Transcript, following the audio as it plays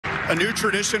A new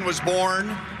tradition was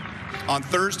born on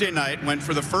Thursday night when,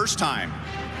 for the first time,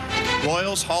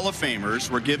 Royals Hall of Famers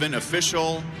were given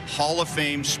official Hall of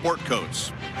Fame sport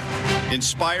coats.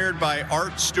 Inspired by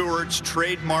Art Stewart's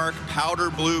trademark powder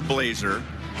blue blazer,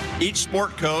 each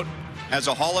sport coat has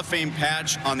a Hall of Fame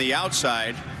patch on the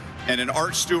outside and an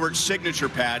Art Stewart signature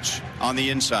patch on the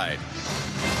inside.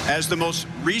 As the most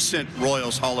recent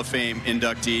Royals Hall of Fame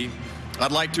inductee,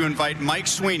 I'd like to invite Mike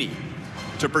Sweeney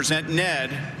to present Ned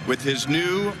with his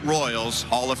new Royals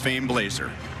Hall of Fame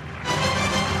blazer.